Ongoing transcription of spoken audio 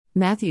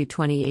Matthew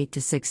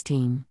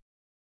 28-16.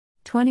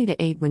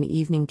 20-8. When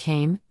evening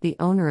came, the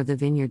owner of the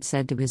vineyard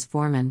said to his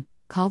foreman,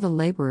 "Call the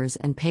laborers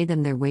and pay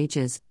them their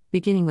wages,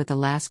 beginning with the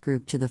last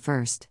group to the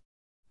first."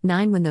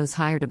 9. When those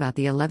hired about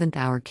the 11th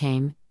hour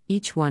came,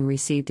 each one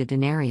received a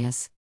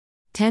denarius.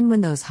 10.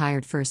 When those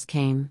hired first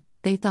came,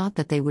 they thought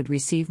that they would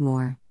receive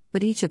more,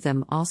 but each of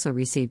them also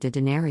received a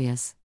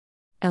denarius.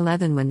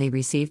 11. When they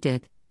received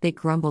it, they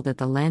grumbled at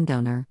the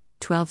landowner.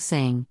 12.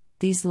 Saying,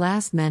 "These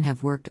last men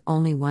have worked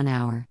only 1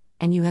 hour,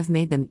 and you have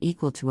made them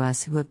equal to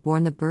us who have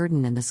borne the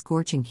burden and the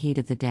scorching heat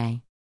of the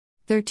day."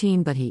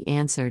 13. But he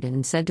answered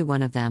and said to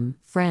one of them,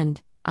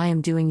 "Friend, I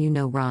am doing you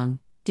no wrong.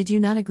 Did you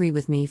not agree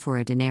with me for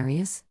a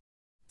denarius?"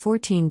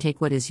 14. Take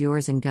what is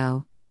yours and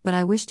go, but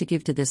I wish to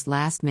give to this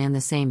last man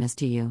the same as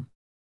to you.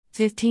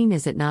 15.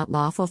 Is it not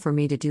lawful for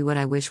me to do what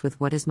I wish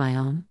with what is my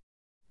own?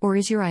 Or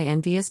is your eye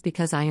envious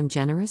because I am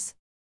generous?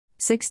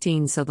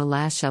 16. So the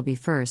last shall be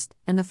first,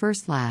 and the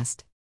first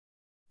last.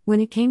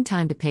 When it came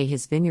time to pay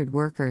his vineyard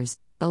workers,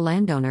 the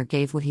landowner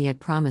gave what he had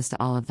promised to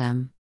all of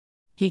them.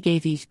 He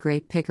gave each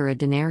grape picker a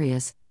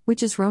denarius,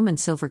 which is Roman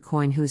silver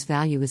coin whose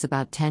value is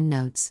about 10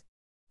 notes.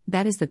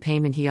 That is the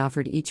payment he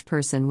offered each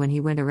person when he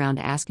went around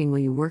asking, "Will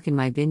you work in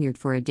my vineyard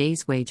for a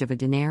day's wage of a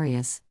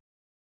denarius?"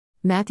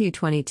 Matthew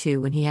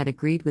 22. When he had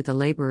agreed with the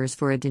laborers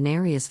for a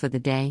denarius for the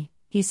day,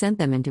 he sent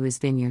them into his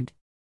vineyard.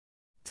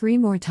 3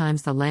 more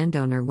times the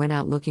landowner went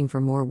out looking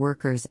for more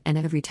workers, and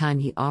every time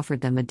he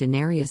offered them a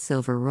denarius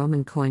silver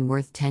Roman coin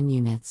worth 10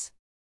 units.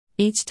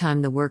 Each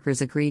time the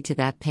workers agreed to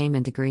that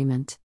payment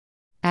agreement.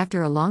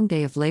 After a long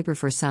day of labor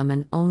for some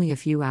and only a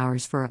few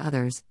hours for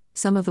others,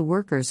 some of the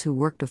workers who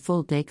worked a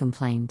full day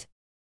complained.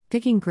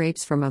 Picking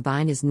grapes from a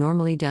vine is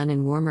normally done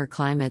in warmer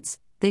climates,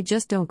 they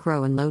just don't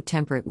grow in low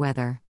temperate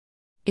weather.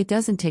 It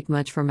doesn't take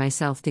much for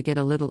myself to get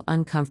a little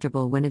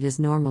uncomfortable when it is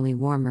normally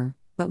warmer,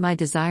 but my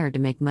desire to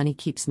make money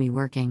keeps me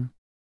working.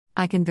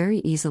 I can very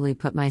easily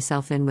put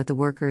myself in with the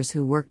workers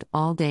who worked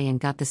all day and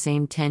got the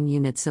same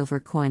 10-unit silver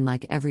coin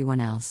like everyone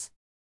else.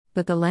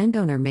 But the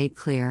landowner made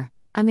clear,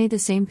 "I made the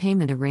same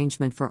payment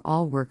arrangement for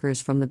all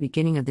workers from the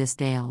beginning of this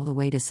day all the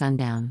way to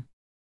sundown.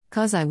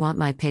 'Cause I want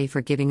my pay for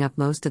giving up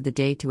most of the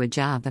day to a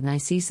job, and I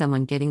see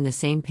someone getting the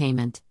same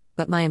payment,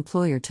 but my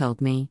employer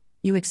told me,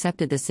 'You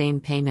accepted the same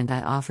payment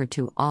I offered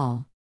to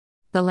all.'"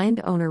 The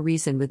landowner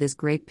reasoned with his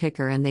grape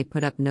picker and they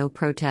put up no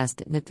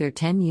protest and took their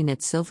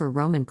 10-unit silver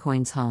Roman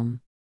coins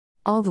home.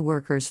 All the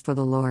workers for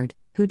the Lord,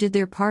 who did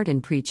their part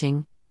in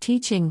preaching,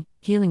 teaching,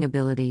 healing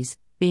abilities,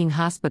 being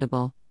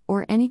hospitable,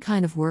 or any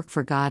kind of work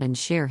for God and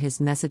share His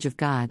message of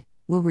God,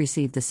 will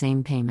receive the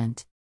same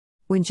payment.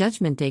 When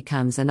Judgment Day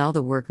comes and all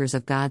the workers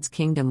of God's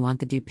kingdom want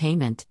the due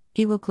payment,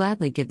 He will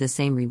gladly give the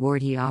same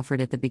reward He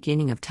offered at the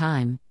beginning of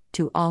time,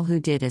 to all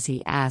who did as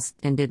He asked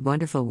and did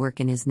wonderful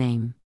work in His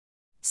name.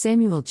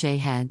 Samuel J.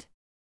 Head.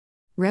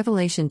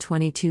 Revelation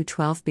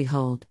 22:12.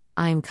 Behold,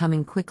 I am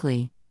coming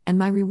quickly, and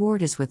my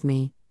reward is with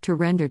me, to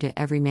render to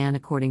every man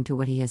according to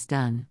what he has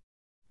done.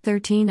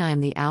 13. I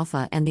am the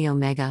Alpha and the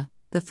Omega,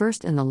 the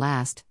first and the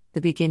last, the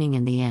beginning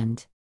and the end.